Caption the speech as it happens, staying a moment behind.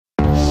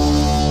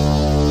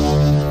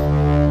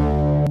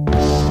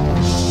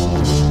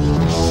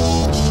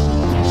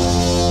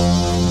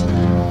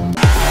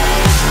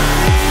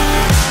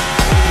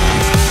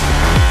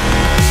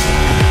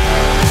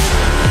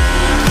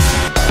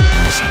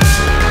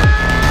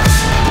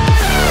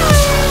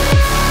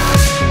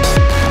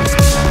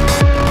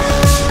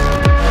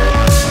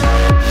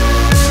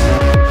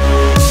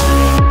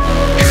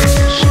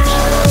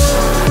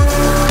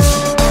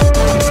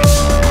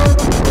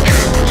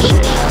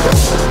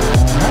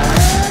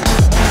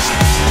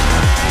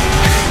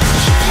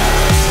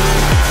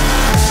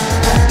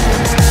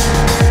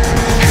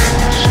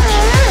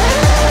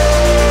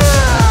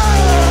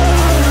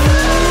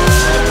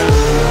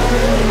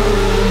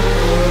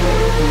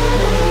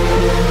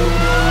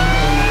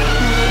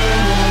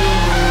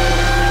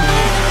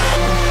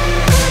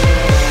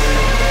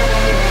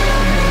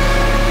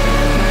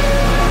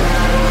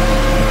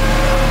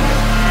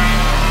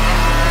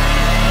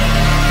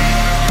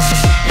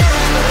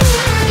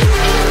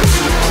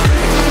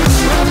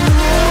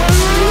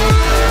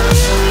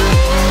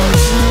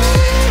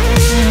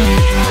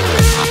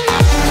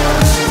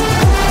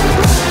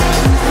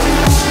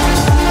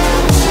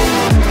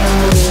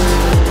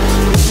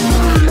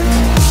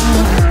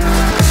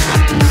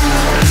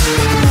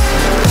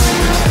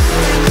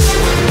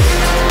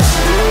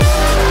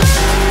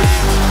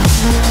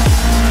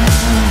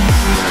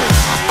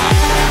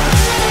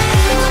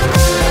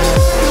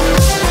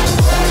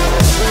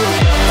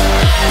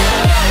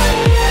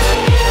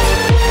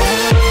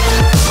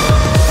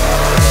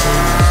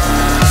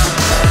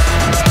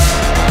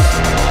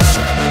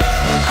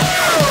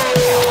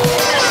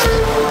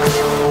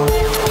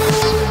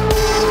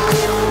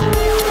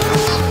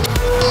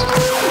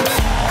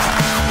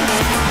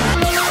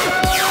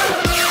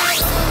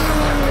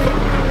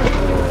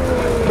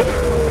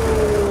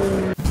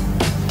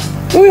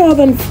Now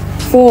then,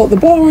 for the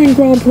Bahrain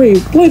Grand Prix,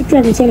 Blade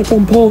Dragon Sonic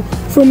on pole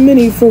from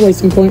Mini for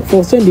Racing Point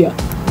Force India.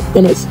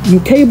 Then it's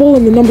UK Ball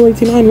in the number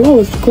 89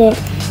 Lawless Clerk,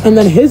 and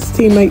then his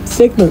teammate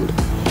Sigmund.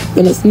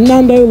 Then it's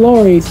Nando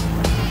Loris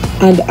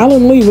and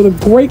Alan Lee with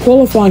a great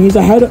qualifying. He's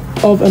ahead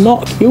of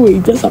Enoch Huey,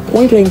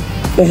 disappointing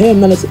for him.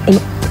 Then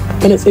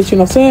it's Ichi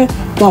Nasser,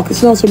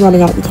 Marcus Nelson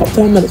running out the top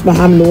 10. Then it's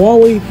Mohamed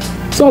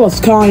Nawawi, Solis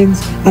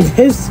Kynes, and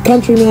his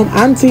countryman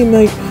and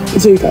teammate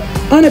Batuka.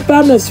 And at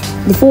Badness,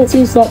 the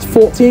 14 starts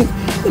 14th.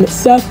 Then it's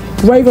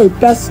Seth Ravo,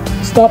 best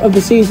start of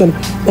the season.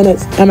 Then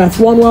it's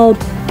MF1 World,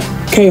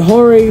 K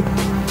Hori,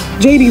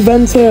 JD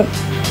Venter,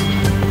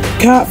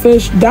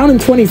 Catfish. Down in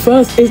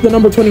 21st is the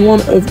number 21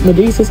 of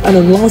Medicis, and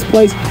in last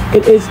place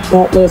it is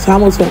not Lewis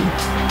Hamilton.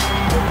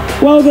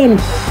 Well then,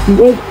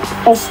 with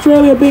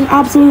Australia being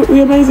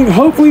absolutely amazing,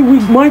 hopefully we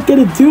might get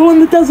a duel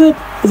in the desert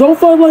as all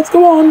 5 lights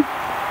go on.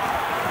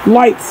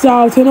 Lights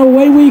out and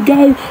away we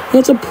go.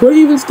 That's a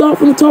pretty even start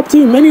from the top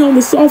 2, many on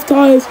the soft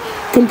tyres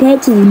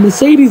compared to the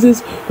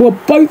Mercedes, who are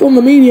both on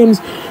the mediums,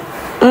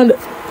 and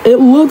it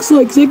looks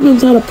like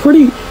Sigmund's had a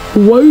pretty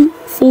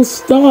woeful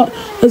start.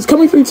 As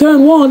coming through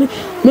turn 1,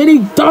 Mini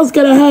does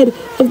get ahead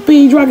of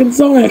B Dragon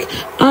Sonic,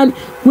 and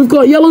we've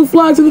got yellow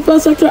flags in the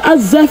first sector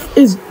as Zeph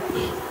is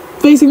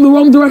facing the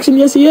wrong direction.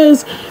 Yes, he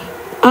is,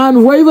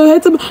 and Ravo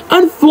hits him,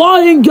 and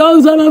flying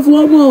goes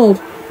MF1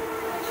 World.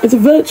 It's a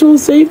virtual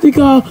safety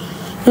car,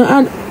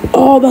 and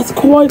oh, that's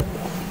quite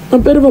a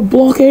bit of a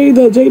blockade.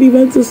 The JD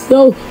Venter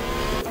still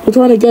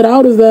trying to get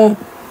out of there.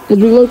 As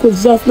we look with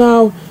Zeph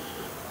now,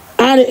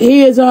 and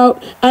he is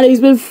out, and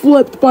he's been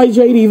flipped by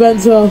JD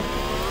Venter,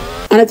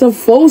 and it's a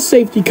full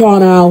safety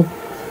car now.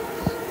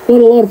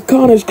 What a lot of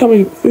carnage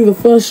coming through the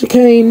first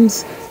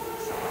chicanes.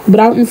 But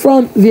out in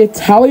front, the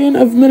Italian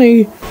of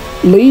Mini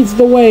leads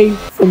the way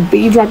from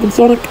B Dragon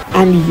Sonic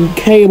and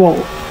UK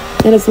Ball.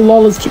 And it's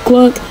Lawless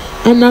Clerk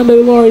and Nando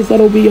Loris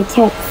that'll be your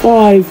top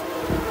 5.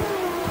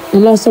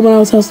 Unless someone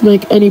else has to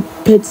make any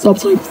pit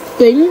stops, I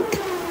think.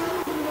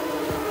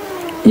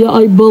 Yeah,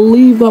 I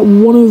believe that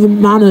one of the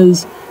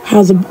Manners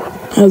has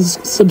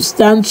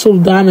substantial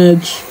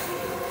damage,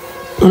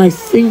 and I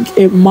think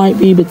it might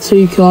be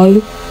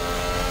Batuko,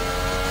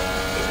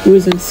 who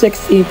is in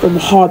 16th from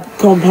hard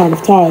compound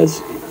of tyres.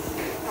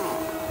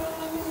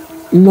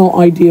 Not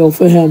ideal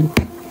for him.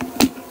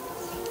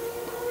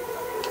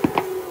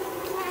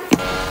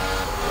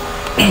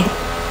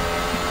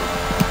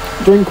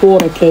 Drink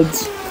water,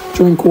 kids.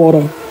 Drink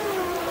water.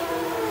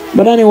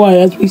 But anyway,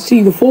 as we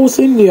see the Force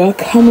India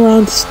come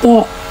around to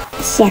start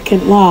the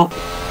second lap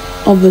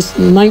of this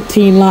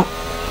 19-lap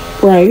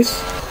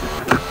race,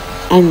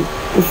 and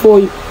before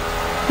you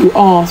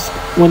ask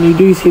when you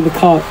do see the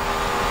cut,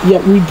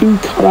 yeah, we do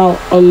cut out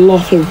a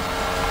lot of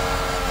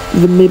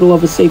the middle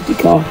of a safety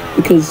car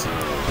because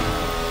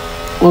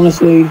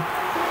honestly,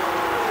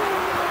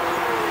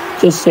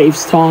 just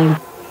saves time.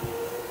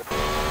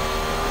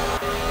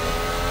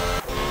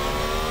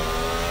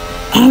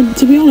 And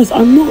to be honest,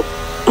 I'm not,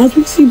 as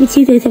we see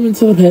Batuko come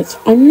into the pits,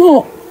 I'm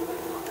not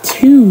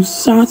too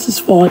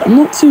satisfied. I'm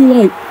not too,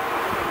 like,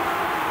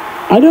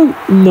 I don't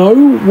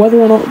know whether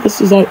or not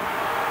this is, like,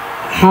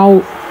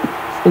 how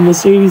the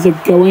Mercedes are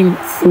going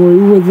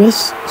through with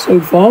this so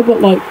far,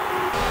 but, like,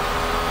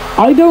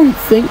 I don't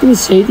think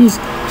Mercedes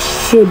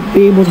should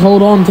be able to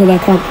hold on to their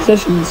current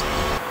positions.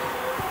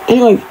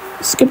 Anyway,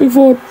 skipping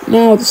forward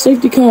now, the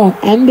safety car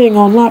ending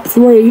on lap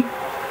 3.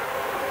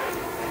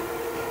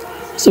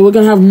 So we're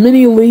going to have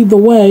Mini lead the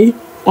way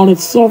on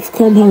its soft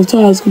compound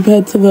tyres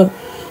compared to the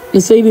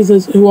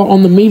Mercedes who are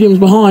on the mediums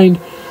behind.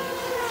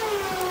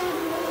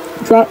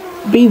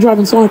 B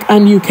Dragon Sonic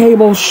and UK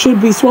Ball should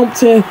be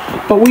swamped here,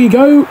 but we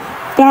go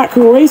back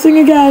racing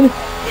again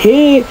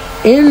here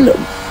in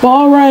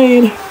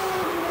Bahrain.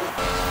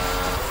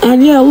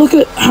 And yeah, look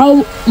at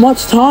how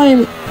much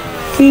time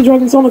B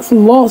Dragon Sonic's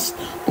lost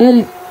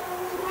on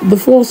the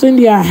Force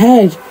India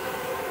ahead.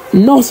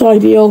 Not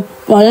ideal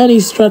by any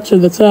stretch of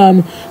the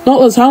term.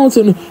 Not as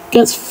Hamilton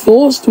gets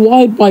forced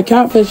wide by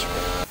Catfish,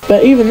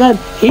 but even then,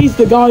 he's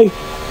the guy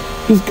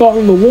who's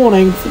gotten the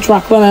warning for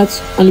track limits,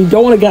 and you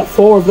don't want to get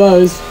 4 of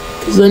those,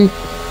 because then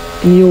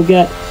you'll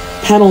get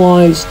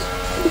penalised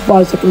with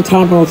 5-second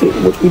time penalty,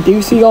 which we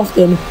do see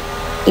often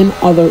in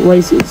other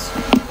races.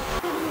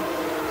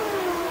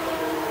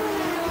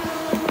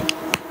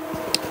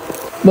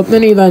 But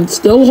Mini then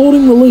still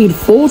holding the lead,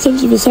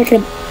 4/10 of a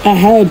second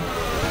ahead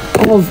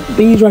of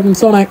B Dragon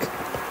Sonic.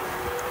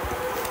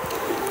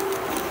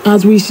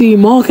 As we see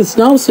Marcus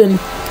Nelson,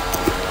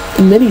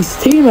 Mini's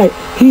teammate,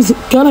 he's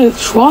gonna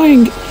try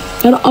and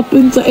get up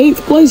into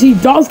 8th place. He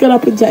does get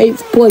up into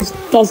 8th place,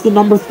 does the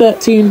number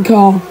 13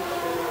 car.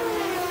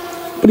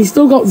 But he's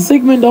still got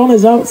Sigmund on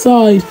his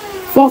outside.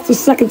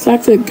 Fastest second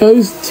sector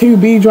goes to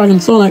B Dragon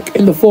Sonic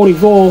in the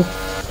 44.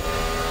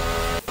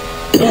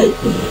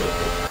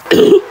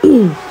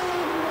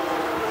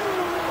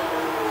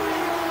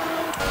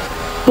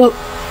 But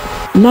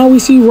now we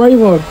see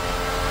Ravo.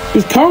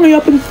 He's currently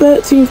up in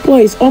 13th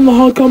place on the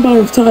hard compound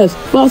of tyres.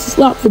 Fastest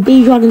lap for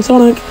B Dragon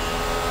Sonic.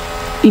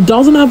 He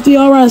doesn't have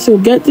DRS. He'll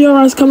get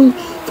DRS coming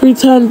through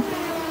turn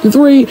and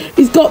 3.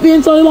 He's got the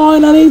inside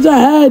line and he's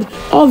ahead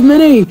of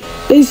Mini.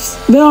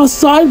 They are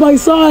side by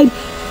side,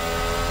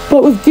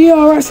 but with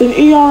DRS and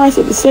ERS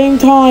at the same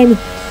time,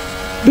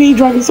 B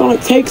Dragon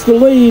Sonic takes the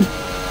lead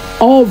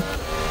of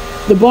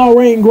the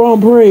Bahrain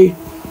Grand Prix.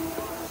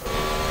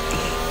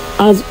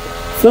 As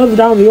further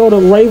down the order,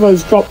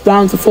 Ravo's dropped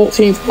down to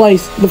 14th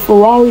place. The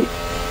Ferrari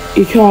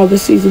car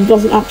this season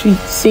doesn't actually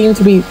seem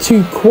to be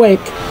too quick.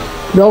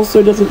 It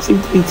also doesn't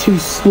seem to be too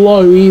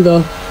slow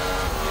either.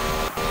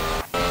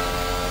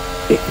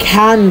 It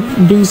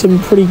can do some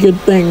pretty good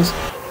things,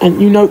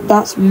 and you know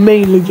that's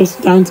mainly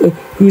just down to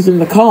who's in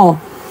the car.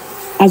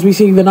 As we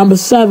see the number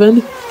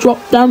 7 drop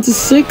down to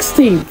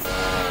 16th.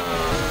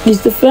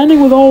 He's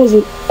defending with all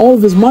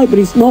of his might, but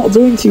he's not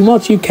doing too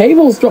much.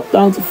 Cable's dropped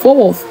down to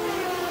 4th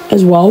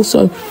as well,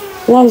 so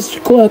Lance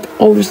Leclerc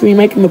obviously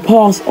making the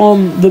pass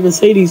on the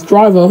Mercedes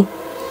driver.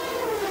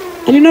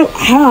 And you know,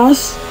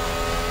 Haas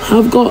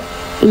have got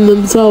in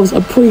themselves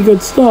a pretty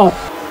good start.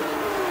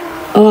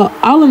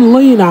 Alan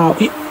Lee now,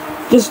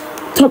 just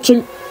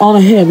touching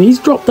on him, he's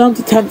dropped down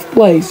to 10th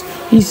place.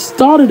 He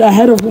started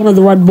ahead of one of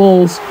the Red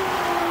Bulls,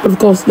 but of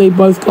course they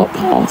both got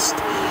passed.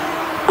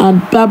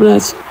 And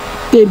Babinets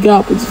did get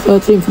up into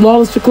 13th.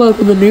 Lance Leclerc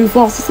with the new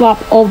fastest lap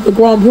of the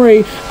Grand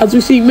Prix, as we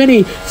see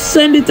Mini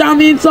send it down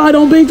the inside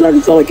on B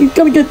Dragon Sonic. He's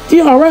going to get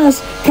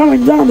DRS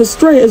coming down the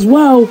straight as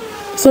well.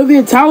 So the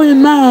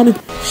Italian man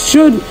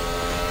should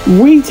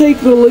retake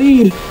the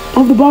lead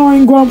of the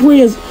Bahrain Grand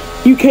Prix as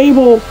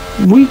Cable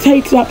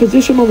retakes that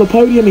position on the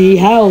podium he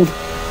held.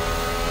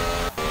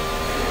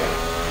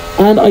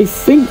 And I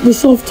think the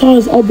soft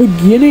tyres are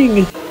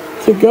beginning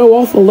to go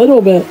off a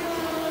little bit.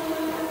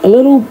 A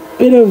little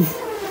bit of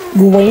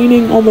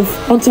graining on the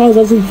front tyres,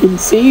 as you can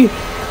see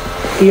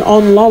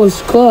on Lance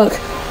Leclerc.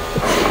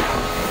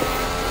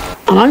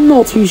 And I'm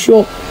not too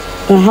sure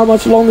how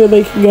much longer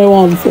they can go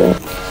on for.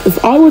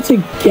 If I were to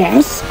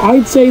guess,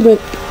 I'd say that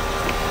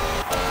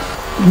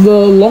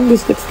the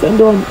longest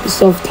extender on the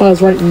soft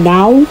tyres right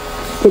now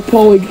would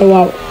probably go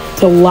out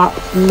to lap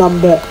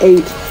number 8.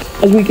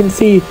 As we can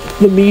see,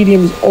 the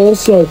mediums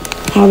also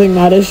having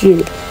that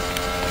issue.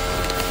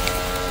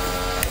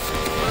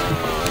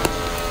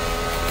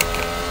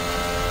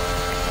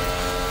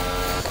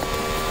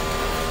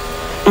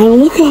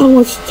 And look at how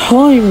much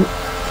time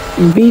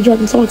B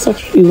Dragon Sonic's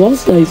actually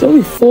lost there. He's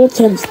only 4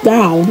 tenths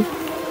down.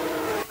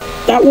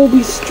 That will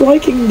be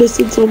striking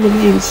distance on the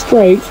medium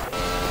straight.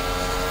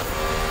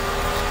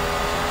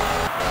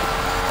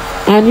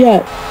 And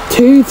yet,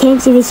 2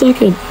 tenths of a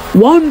second,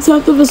 1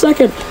 tenth of a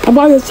second, and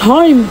by the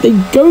time they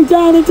go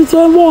down into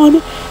turn 1,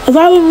 as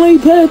Alan Lee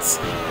pits,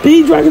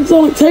 B Dragon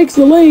Sonic takes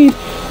the lead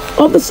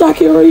of the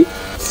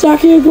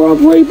Sakia Grand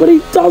Prix, but he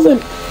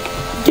doesn't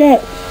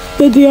get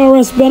the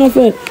DRS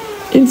benefit.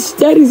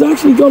 Instead, he's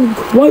actually gotten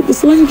quite the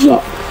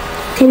slingshot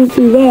coming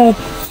through there,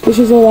 which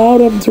has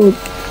allowed him to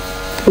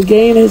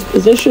regain his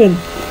position.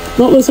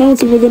 Not Lewis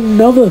Hamilton with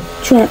another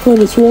track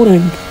limits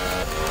warning,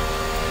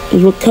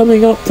 as we're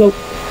coming up to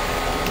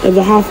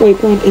the halfway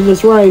point in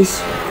this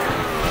race.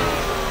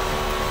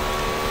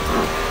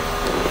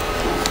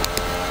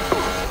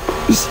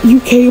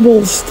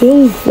 Cable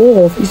still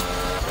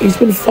 4th. He's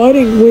been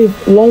fighting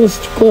with Lance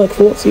Leclerc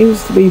for what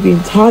seems to be the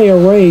entire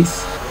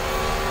race.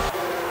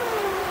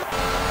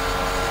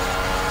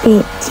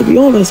 But to be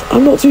honest,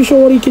 I'm not too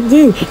sure what he can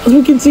do. As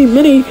we can see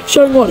Mini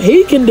showing what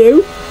he can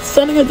do,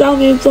 sending it down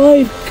the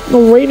inside, the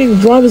reigning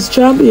drivers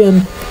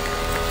champion.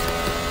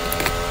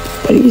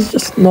 But he's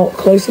just not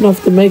close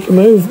enough to make a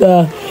move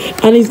there.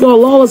 And he's got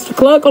Lance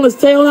Leclerc on his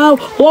tail now.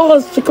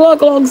 Lance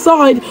Leclerc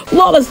alongside.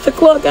 Lance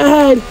Leclerc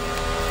ahead.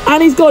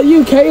 And he's got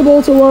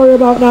Cable to worry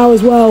about now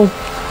as well.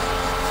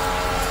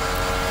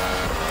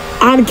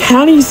 And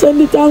can he send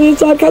it down the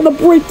inside? Can the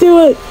brake do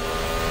it?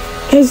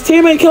 His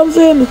teammate comes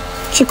in.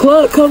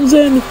 Leclerc comes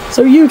in.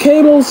 So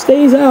Cable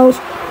stays out.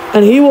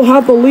 And he will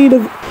have the lead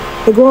of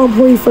the Grand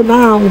Prix for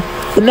now.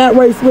 The net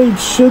race lead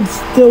should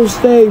still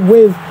stay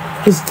with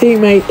his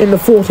teammate in the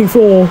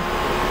 44.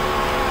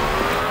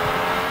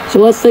 So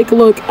let's take a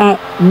look at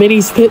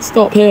Mini's pit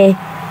stop here.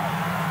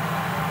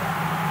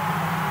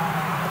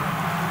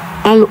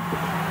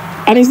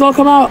 And he's not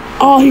come out.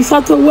 Oh, he's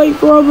had to wait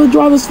for other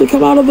drivers to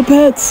come out of the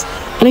pits.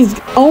 And he's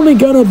only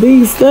going to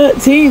be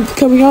 13th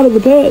coming out of the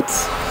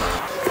pits.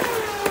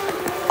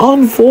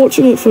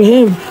 Unfortunate for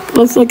him.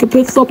 Looks like a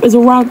pit stop is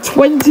around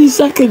 20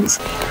 seconds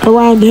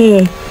around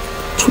here.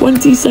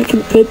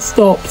 20-second pit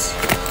stops.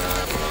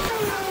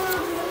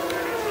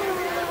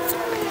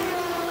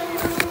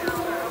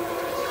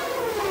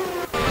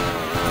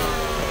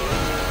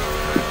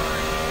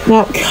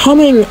 Now,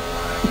 coming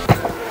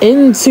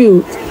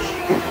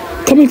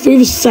through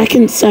the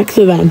second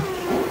sector then,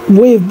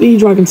 with B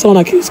Dragon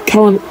Sonic, who's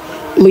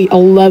currently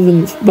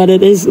 11th, but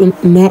it is the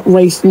net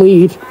race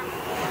lead.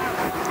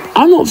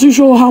 I'm not too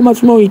sure how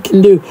much more he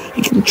can do.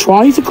 He can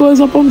try to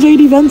close up on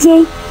JD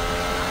Venter,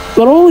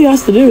 but all he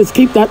has to do is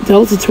keep that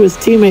delta to his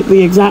teammate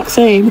the exact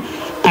same,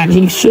 and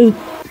he should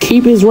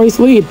keep his race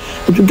lead.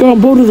 If we go on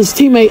board with his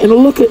teammate and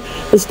look at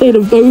the state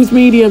of those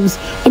mediums,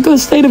 look at the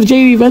state of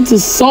JD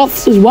Venter's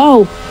softs as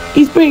well.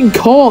 He's being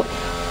caught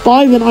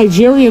by the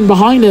Nigerian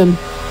behind him.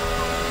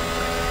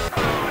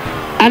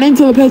 And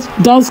into the pits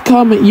does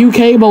come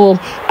UK Ball,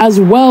 as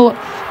well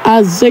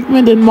as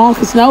Zygmunt and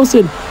Marcus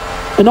Nelson.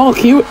 And not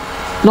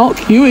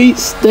Huey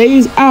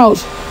stays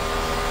out.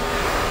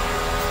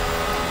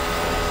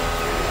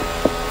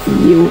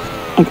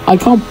 I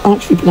can't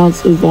actually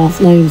pronounce his last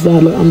name,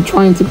 sadly. I'm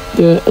trying to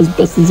do it as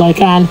best as I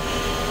can.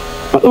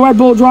 But the Red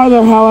Bull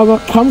driver, however,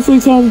 comes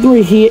through turn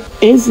 3. He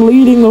is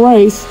leading the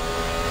race,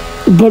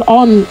 but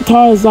on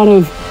tyres that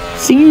have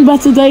seen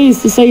better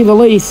days, to say the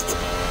least,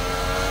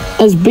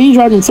 as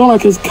B-Dragon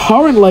Sonic is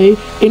currently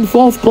in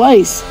 4th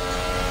place.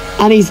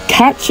 And he's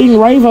catching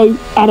Ravo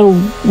at a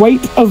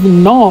rate of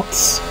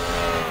knots.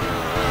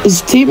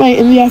 His teammate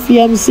in the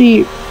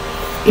FEMC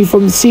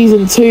from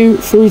Season 2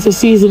 through to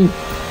Season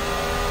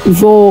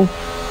 4,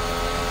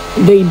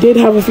 they did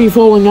have a few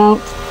falling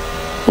out,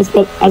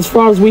 but as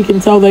far as we can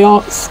tell, they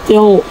are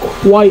still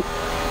quite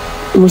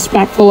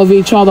respectful of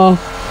each other.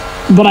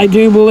 But I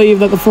do believe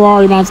that the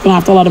Ferrari man's going to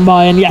have to let him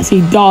by, and yes,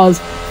 he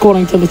does,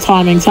 according to the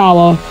timing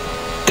tower,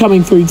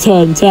 coming through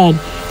turn 10.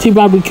 Too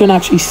bad we couldn't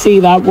actually see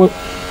that.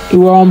 We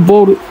were on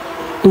board with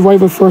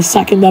Ravo for a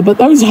second there, but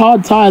those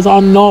hard tyres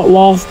are not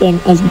lasting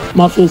as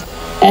much as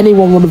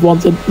anyone would have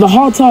wanted. The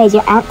hard tyres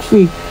are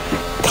actually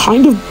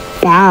kind of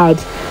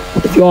bad,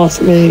 if you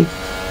ask me.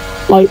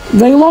 Like,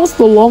 they last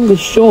the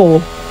longest, sure,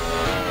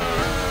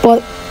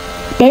 but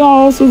they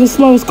are also the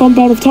slowest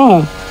compound of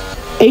tyre.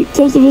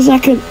 0.8 of a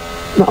second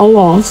a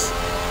loss,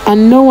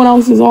 and no one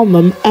else is on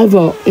them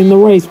ever in the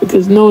race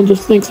because no one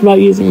just thinks about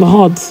using the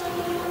HUDs.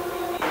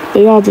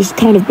 They are just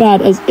kind of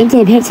bad, as into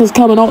the pits has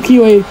come an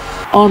QA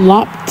on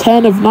lap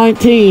 10 of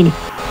 19.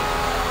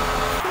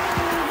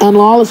 And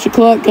Lawless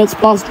Leclerc gets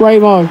past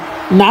Ravo.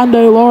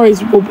 Nando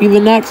Loris will be the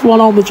next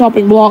one on the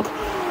chopping block.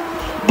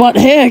 But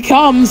here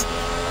comes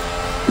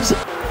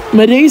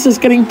Medeiros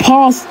getting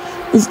past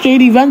this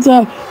JD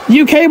Venter.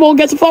 UK Ball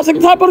gets a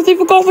flashing tap penalty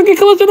for causing a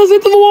collision as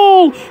into the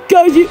wall.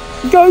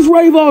 Goes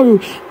Ravo.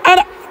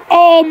 And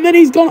oh,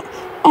 Minnie's gone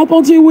up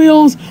on 2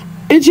 wheels.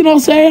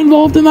 Ichinose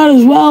involved in that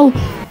as well.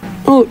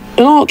 Oh,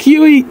 and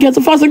RQE gets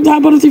a flashing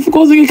tap penalty for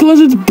causing a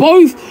collision.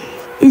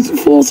 Both these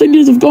Force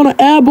Indians have gone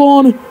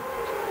airborne.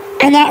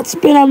 And that's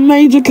been a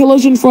major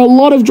collision for a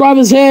lot of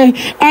drivers here.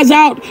 As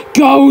out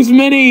goes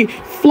Minnie.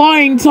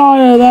 Flying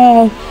tyre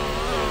there.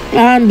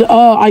 And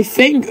I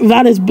think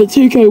that is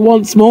Batuko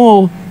once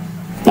more.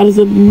 That is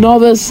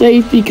another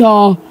safety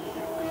car.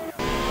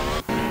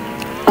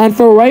 And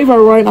for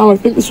Ravo right now, I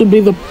think this would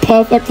be the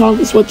perfect time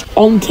to switch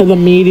onto the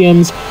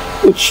mediums,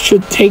 which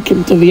should take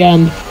him to the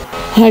end.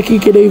 Heck, he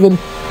could even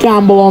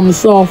gamble on the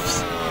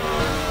softs.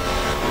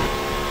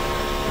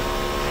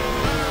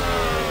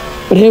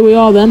 But here we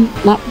are then,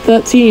 lap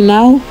 13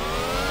 now.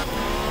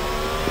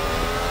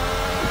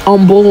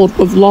 On board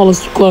with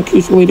Lawless Leclerc,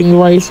 who's leading the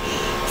race,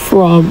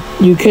 from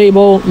UK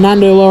Ball,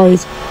 Nando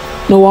Loris,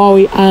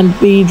 Nawawi, and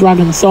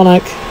B-Dragon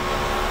Sonic.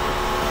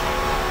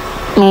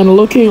 And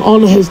looking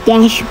on his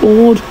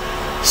dashboard,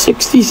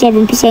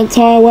 67%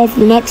 tyre wear for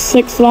the next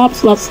 6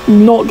 laps. That's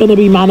not going to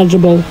be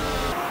manageable.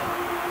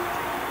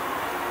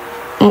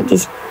 That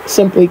just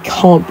simply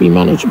can't be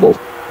manageable.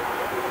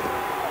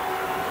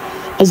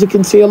 As you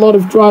can see, a lot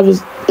of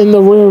drivers in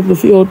the rear of the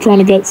field trying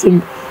to get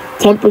some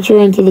temperature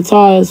into the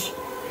tyres.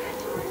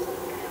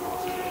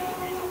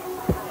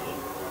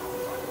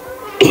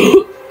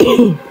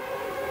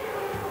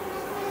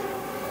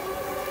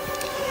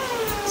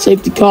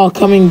 Safety car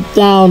coming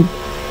down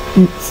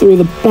through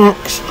the back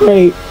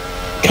straight,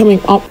 coming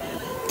up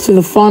to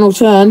the final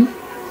turn.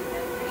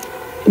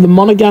 The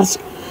Monegasque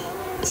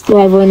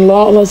driver in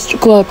Lawless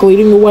Leclerc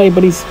leading the way,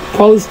 but he's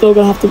probably still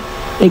going to have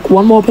to make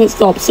one more pit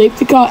stop.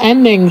 Safety car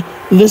ending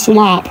this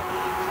lap.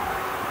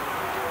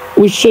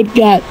 We should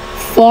get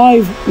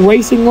 5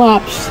 racing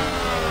laps.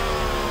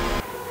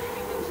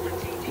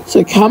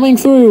 So coming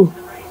through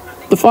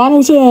the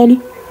final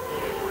turn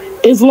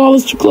is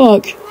Lawless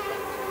Leclerc.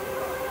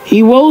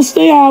 He will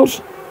stay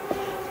out,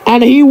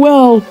 and he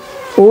will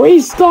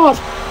restart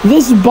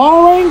this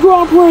Bahrain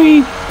Grand Prix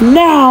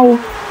now.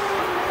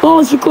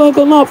 Lawless Leclerc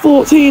on lap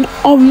 14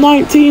 of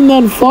 19,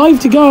 then 5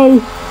 to go.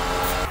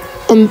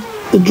 And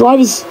the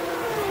Drivers'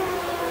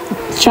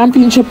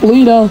 Championship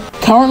leader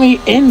currently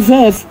in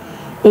 5th,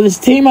 with his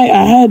teammate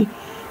ahead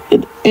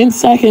in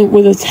 2nd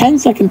with a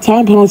 10-second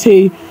time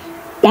penalty.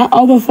 That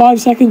other 5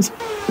 seconds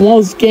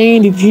was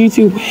gained due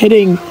to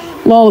hitting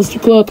Lawless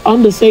Leclerc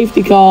under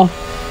safety car,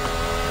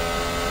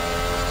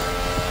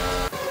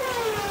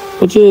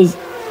 which is,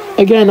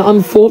 again,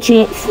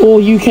 unfortunate for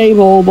UK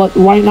Ball, but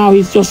right now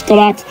he's just got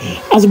to act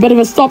as a bit of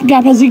a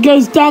stopgap as he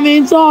goes down the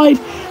inside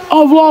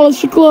of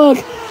Lawless Leclerc,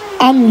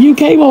 and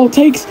UK Ball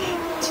takes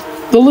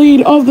the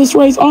lead of this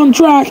race on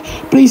track,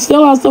 but he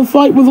still has to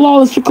fight with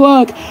Lawless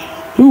Leclerc,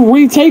 who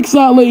retakes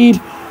that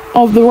lead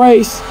of the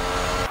race.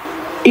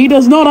 He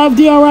does not have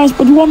DRS,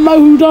 but you want to know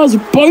who does?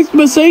 Both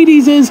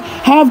Mercedeses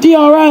have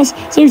DRS,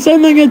 so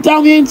sending it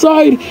down the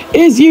inside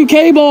is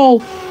UK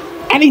Ball,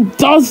 and he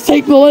does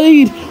take the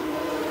lead.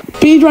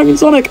 B-Dragon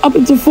Sonic up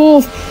into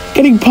 4th,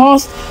 getting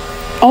past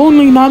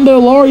only Nando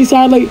Loris,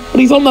 sadly, but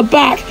he's on the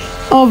back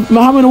of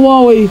Mohammed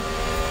Awawi,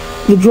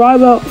 the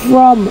driver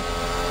from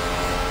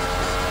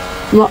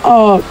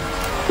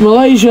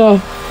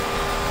Malaysia,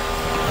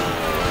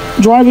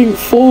 driving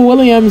for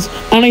Williams,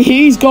 and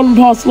he's gotten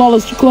past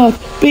Lawless de Klerk.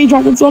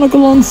 B-Dragon Sonic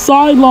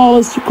alongside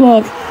Lawless de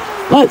Klerk.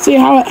 Let's see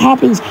how it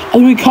happens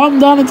as we come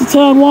down into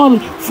turn 1.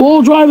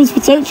 4 drivers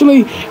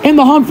potentially in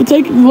the hunt for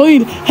taking the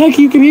lead. Heck,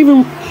 you can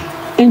even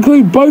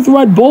include both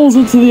Red Bulls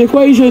into the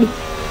equation.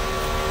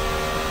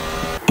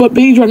 But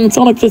B-Dragon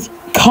Sonic just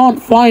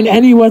can't find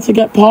anywhere to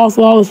get past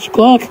Lawless de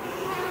Klerk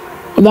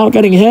without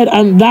getting hit,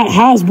 and that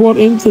has brought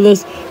into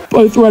this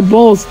both Red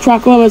Bulls.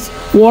 Track limits,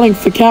 warning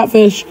for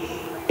catfish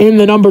in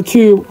the number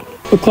 2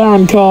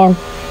 McLaren car.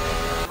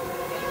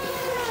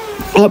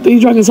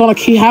 B-Dragon Sonic,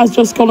 he has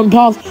just gotten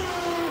past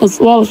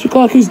Lawless de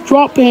Klerk, who's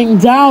dropping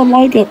down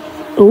like a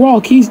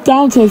rock. He's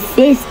down to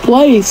 5th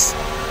place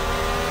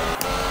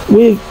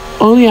with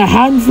only a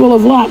handful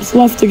of laps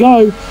left to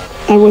go,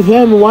 and with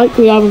him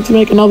likely having to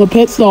make another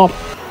pit stop.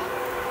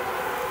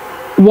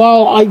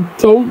 While I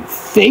don't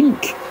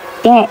think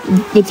that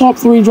the top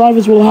 3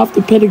 drivers will have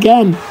to pit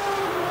again,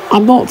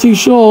 I'm not too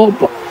sure,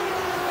 but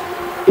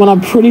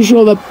I'm pretty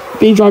sure that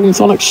B-Dragon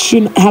Sonic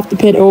shouldn't have to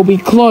pit. It will be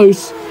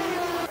close,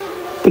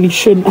 but he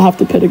shouldn't have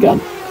to pit again.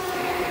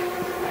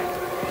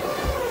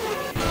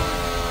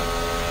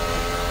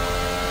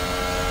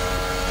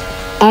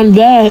 And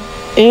there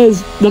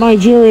is the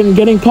Nigerian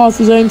getting past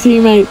his own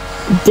teammate.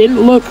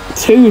 Didn't look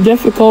too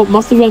difficult.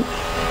 Must have been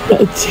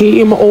a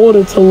team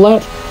order to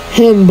let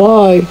him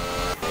by.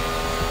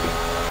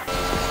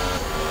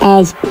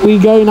 As we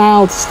go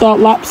now to start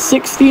lap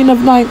 16 of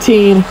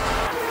 19.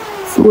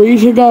 3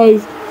 to go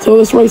till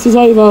this race is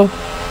over.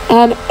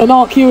 And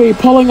Anart Kiwi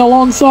pulling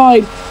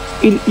alongside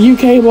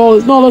UK ball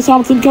as Norris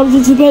Hamilton comes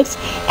into the pits,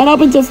 and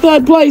up into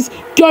 3rd place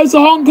goes the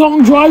Hong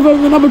Kong driver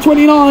in the number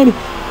 29.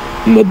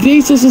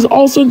 Medicis is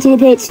also into the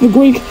pits, the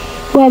Greek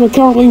driver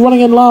currently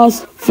running in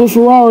last for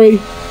Ferrari.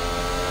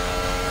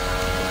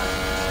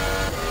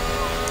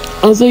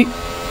 As they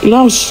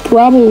now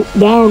scrabble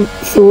down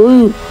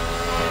through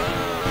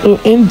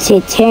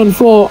into turn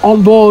 4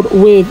 on board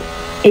with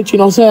Ichi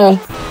Nasser.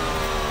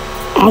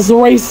 As the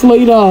race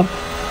leader,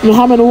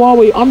 Mohammed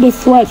Awawi under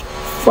threat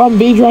from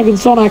B-Dragon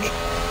Sonic.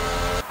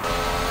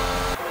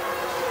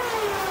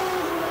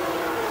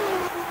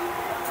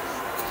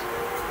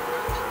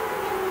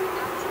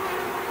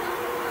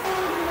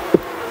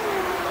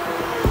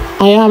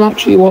 I am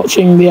actually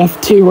watching the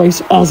F2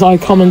 race as I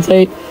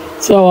commentate.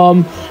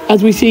 So,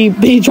 as we see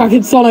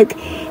B-Dragon Sonic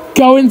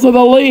go into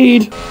the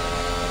lead,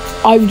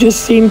 I've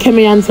just seen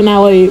Kimi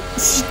Antonelli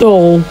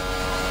stall.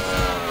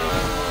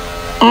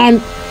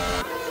 And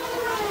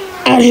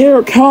here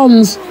it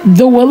comes,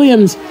 the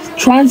Williams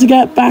trying to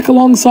get back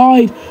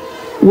alongside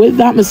with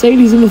that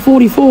Mercedes in the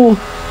 44.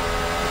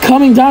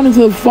 Coming down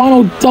into the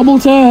final double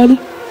turn.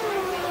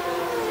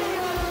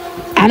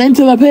 And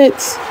into the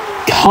pits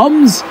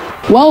comes,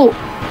 well,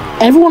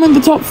 everyone in the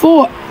top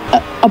 4,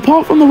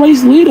 apart from the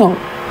race leader.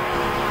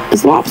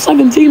 It's lap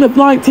 17 of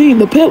 19.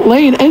 The pit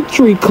lane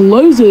entry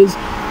closes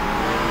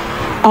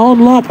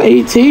on lap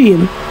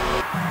 18.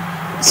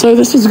 So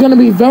this is going to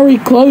be very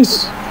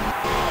close.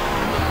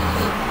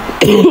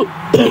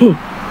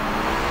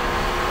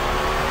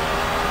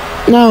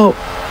 Now,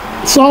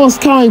 Salas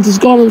Kynes has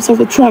got himself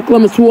a track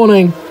limits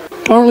warning.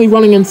 Currently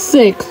running in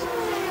 6th.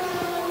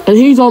 And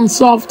he's on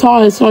soft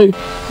tyres, so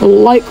he'll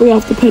likely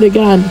have to pit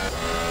again.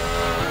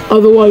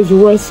 Otherwise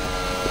risk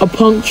a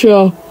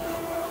puncture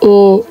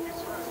or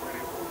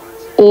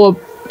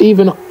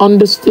even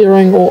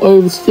understeering or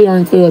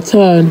oversteering through a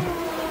turn.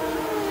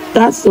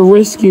 That's the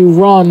risk you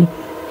run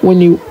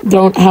when you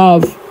don't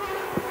have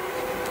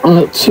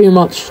too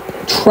much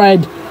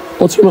tread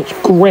or too much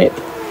grip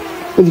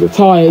with your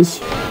tyres.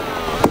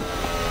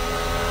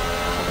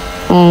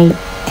 And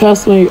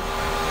personally,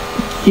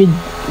 you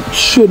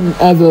shouldn't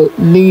ever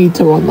need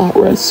to run that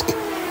risk.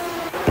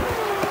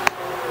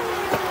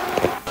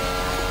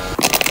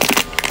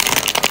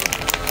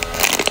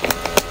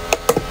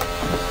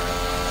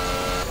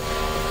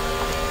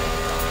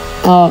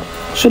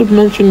 Should have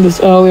mentioned this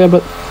earlier,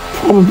 but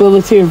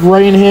probability of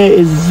rain here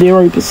is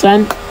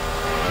 0%.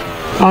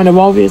 Kind of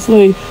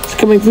obviously. It's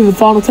coming through the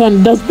final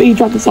turn. Does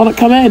B-Dragon Sonic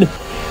come in?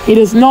 He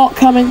does not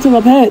come into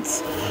the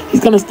pits.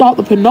 He's going to start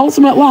the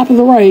penultimate lap of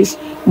the race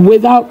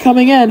without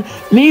coming in.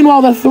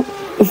 Meanwhile,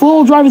 the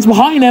 4 drivers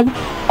behind him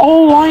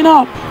all line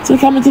up to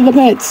come into the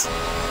pits.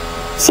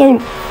 So,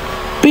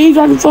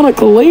 B-Dragon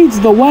Sonic leads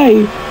the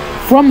way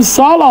from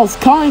Salas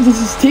Kynes as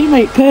his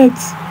teammate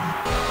pits.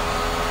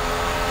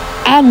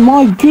 And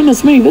my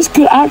goodness me, this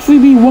could actually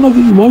be one of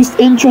the most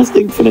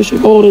interesting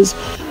finishing orders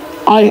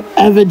I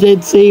ever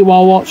did see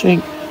while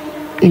watching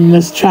in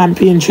this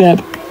championship.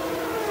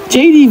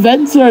 JD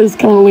Venter is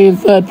currently in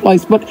 3rd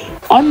place, but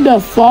under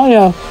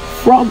fire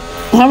from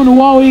Mohammed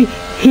Awawi,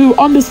 who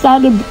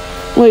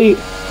understandably,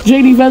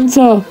 JD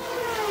Venter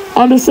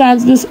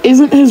understands this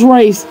isn't his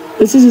race.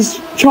 This is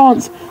his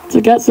chance to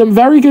get some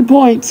very good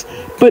points,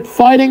 but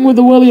fighting with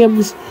the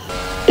Williams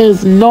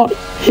is not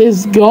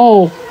his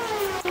goal.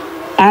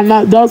 And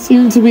that does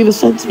seem to be the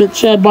sentiment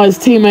shared by his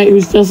teammate,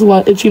 who's just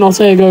let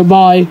Ichinose go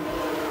by.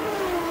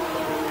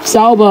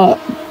 Sauber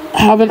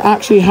haven't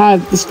actually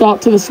had the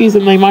start to the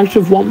season they might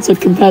have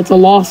wanted compared to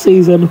last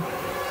season,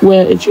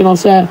 where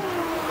Ichinose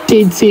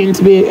did seem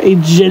to be a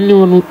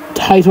genuine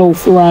title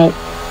threat.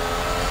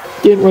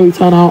 Didn't really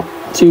turn out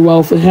too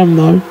well for him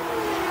though,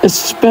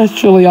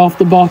 especially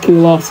after Baku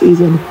last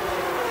season.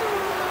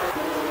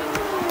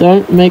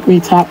 Don't make me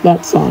tap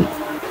that sign.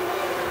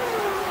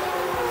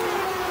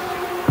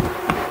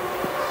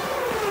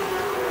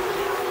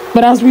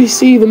 But as we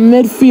see the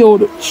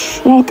midfield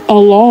truck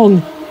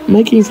along,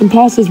 making some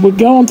passes, we'll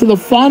go on to the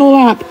final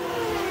lap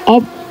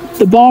of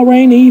the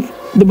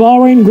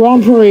Bahrain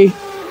Grand Prix.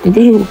 I'm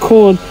going to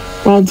record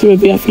round 2 of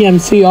the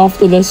FEMC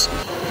after this.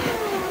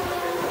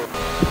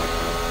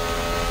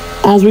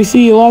 As we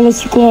see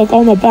Lawless Clerk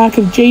on the back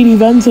of JD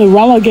Venter,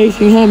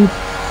 relegating him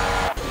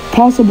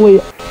possibly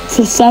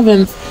to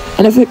 7th.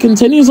 And if it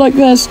continues like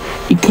this,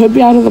 he could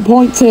be out of the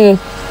points here.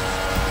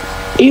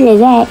 Either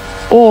that,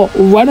 or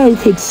Renault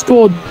could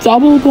score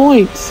double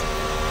points.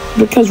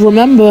 Because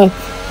remember,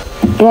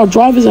 there are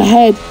drivers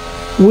ahead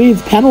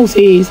with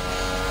penalties,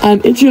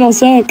 and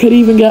Ichinose could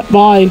even get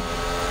by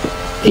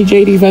a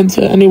JD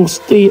Venter, and he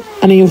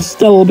will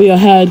still be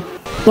ahead.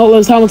 Not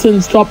Lewis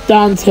Hamilton's dropped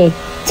down to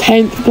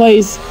 10th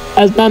place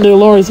as Nando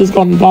Loris has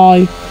gone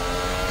by.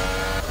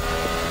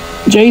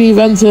 JD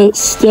Venter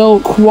still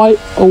quite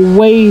a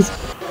ways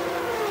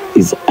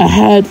is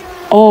ahead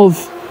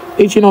of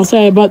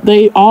Ichinose, but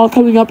they are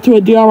coming up to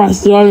a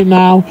DRS zone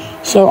now,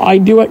 so I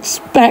do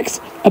expect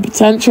a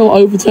potential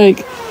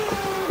overtake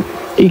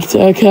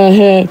to occur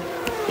here.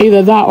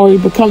 Either that or he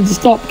becomes a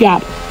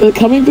stopgap. But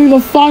coming through the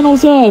final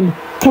turn,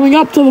 coming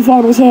up to the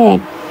final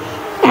turn,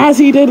 as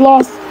he did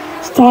last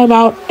time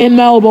out in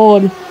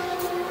Melbourne,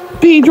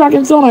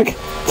 Dragon Sonic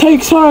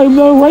takes home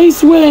the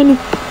race win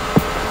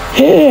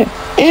here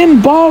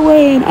in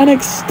Bahrain and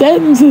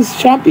extends his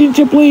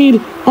championship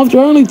lead after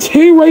only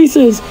 2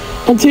 races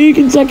and 2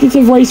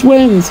 consecutive race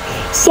wins.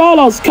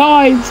 Salos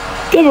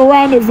Kynes, give a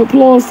round of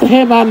applause to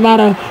him and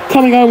Mana,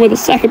 coming home with a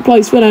 2nd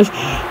place finish.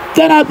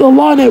 Then at the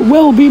line it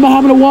will be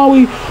Mohamed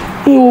Awawi,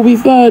 who will be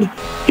 3rd.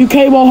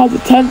 UK Ball has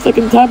a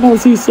 10-second time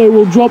penalty, so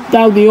will drop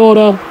down the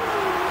order.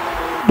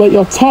 But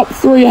your top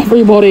 3,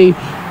 everybody,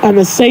 a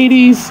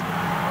Mercedes,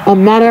 a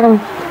Mana,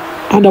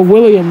 and a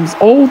Williams.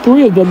 All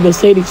 3 of them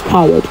Mercedes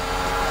powered.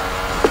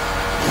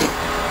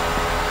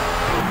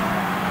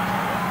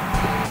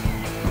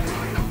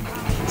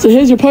 So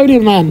here's your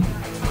podium man.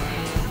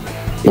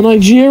 The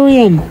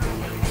Nigerian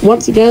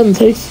once again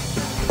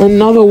takes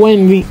another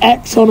win, the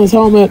X on his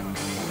helmet,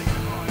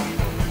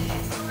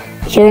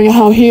 showing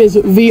how he is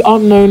the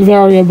unknown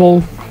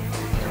variable,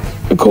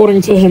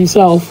 according to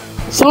himself.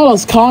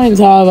 Salas Kynes,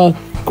 however,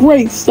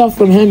 great stuff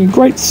from him,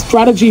 great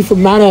strategy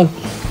from Mana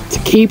to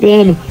keep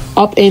him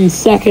up in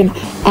 2nd.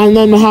 And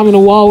then Mohamed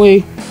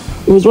Awawi,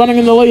 who was running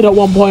in the lead at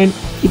one point,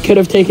 he could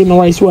have taken the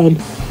race win.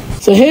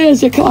 So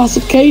here's your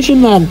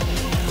classification then.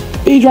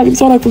 Dragon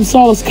Sonic from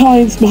Salas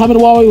Kynes, Mohamed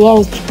Awawi,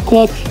 Lawrence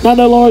Clerk,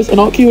 Nando Loris,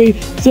 Anot Kiwi,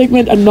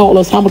 Zygmunt, and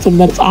Nautilus Hamilton.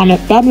 Then it's Arnett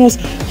Babness,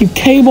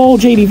 UK Ball,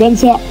 JD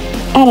Venter,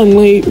 Alan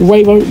Lee,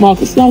 Ravo,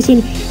 Marcus Nelson,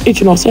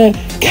 Ichinose,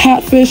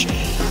 Catfish,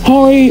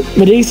 Hori,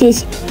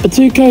 Medicis,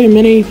 Batuko,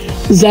 Mini,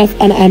 Zeph,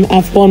 and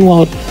MF1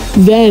 World.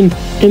 Then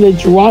in the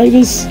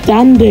drivers'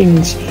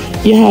 standings,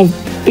 you have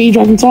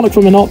Dragon Sonic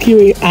from Anot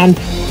Kiwi and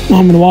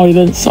Mohamed Awawi,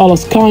 then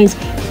Salas Kynes,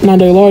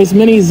 Nando Loris,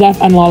 Mini,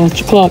 Zeph, and Lawrence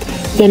Clerk.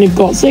 Then you've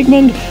got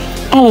Zygmunt,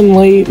 Alan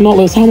Lee, not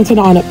Lewis Hamilton,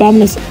 Arnett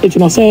Babness,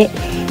 Ichinose,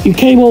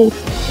 UK Ball,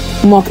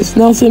 Marcus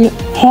Nelson,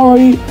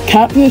 Hori,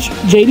 Catfish,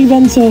 JD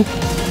Venter,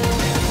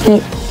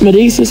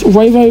 Medicis,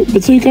 Ravo,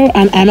 Batuko,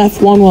 and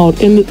MF1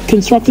 World. In the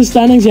constructor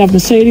standings, you have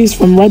Mercedes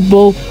from Red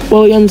Bull,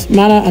 Williams,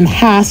 Mana, and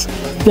Haas.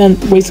 Then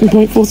Racing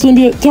Point Force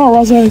India, Toro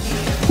Rosso,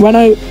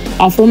 Renault,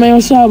 Alfa Romeo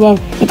Sauber,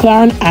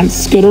 McLaren, and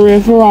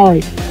Scuderia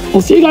Ferrari.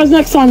 I'll see you guys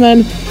next time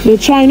then for the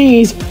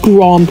Chinese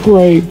Grand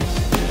Prix.